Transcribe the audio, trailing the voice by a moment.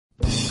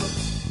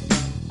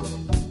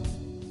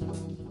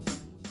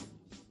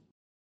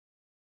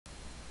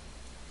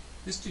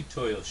This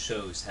tutorial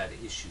shows how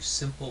to issue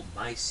simple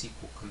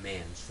MySQL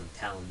commands from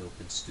Talend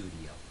Open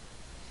Studio.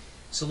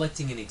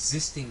 Selecting an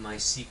existing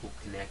MySQL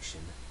connection,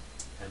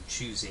 I'm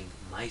choosing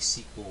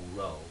MySQL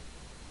row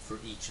for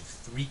each of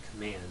 3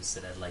 commands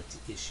that I'd like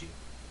to issue.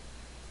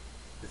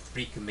 The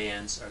 3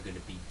 commands are going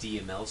to be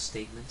DML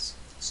statements,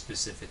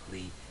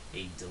 specifically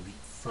a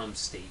delete from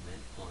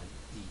statement on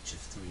each of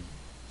 3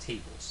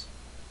 tables.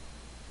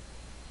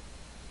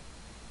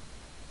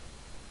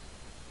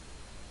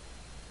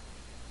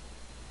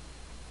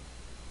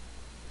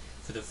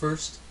 For the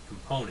first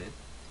component,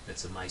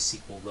 that's a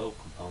MySQL row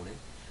component,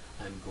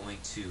 I'm going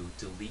to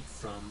delete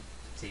from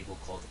a table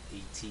called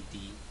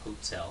ATD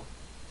Hotel.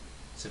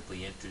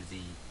 Simply enter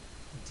the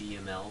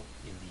DML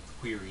in the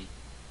query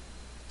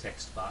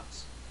text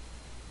box.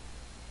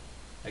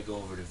 I go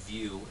over to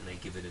View and I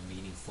give it a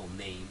meaningful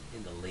name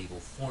in the Label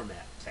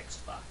Format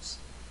text box.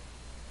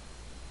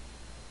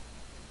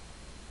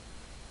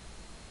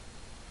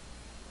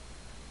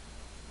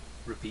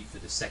 Repeat for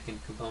the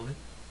second component.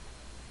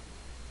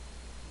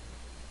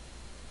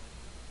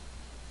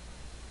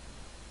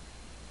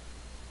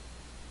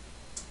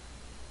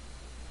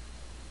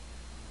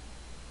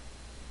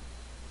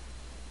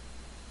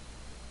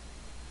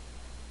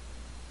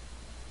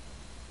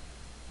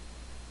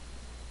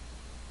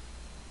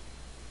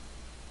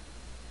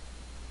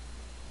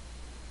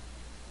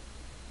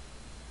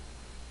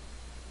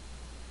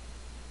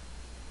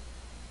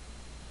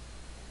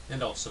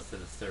 And also for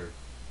the third.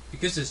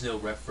 Because there's no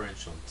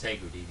referential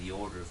integrity, the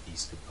order of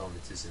these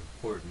components is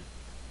important.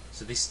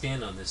 So they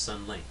stand on this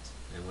unlinked.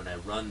 And when I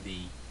run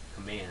the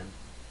command,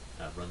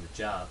 run the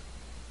job,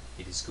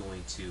 it is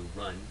going to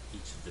run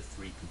each of the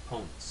 3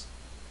 components.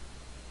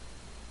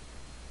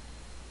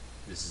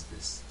 This is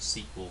this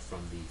SQL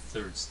from the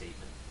third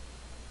statement.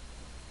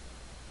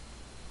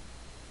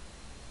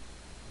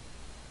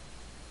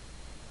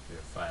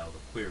 Verify all the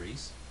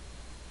queries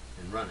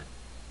and run it.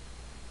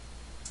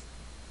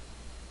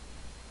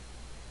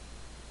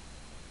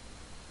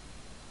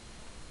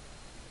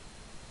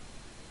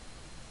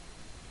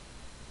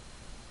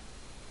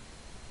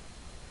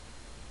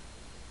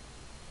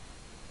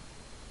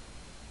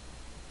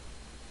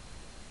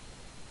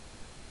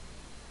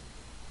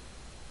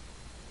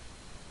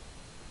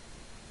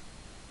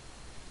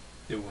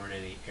 There weren't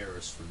any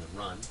errors from the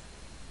run,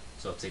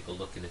 so I'll take a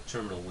look in the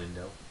terminal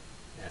window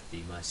at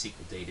the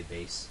MySQL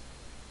database,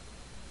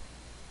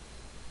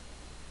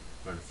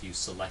 run a few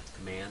select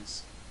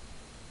commands,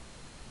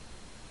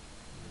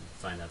 and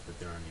find out that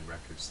there aren't any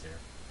records there.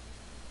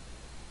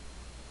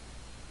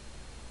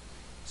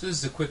 So this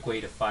is a quick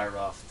way to fire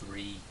off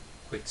 3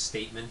 quick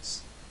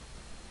statements.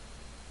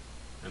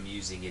 I'm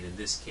using it in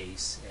this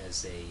case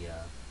as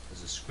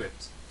a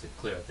script to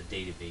clear out the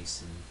database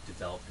and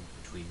development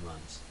between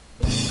runs.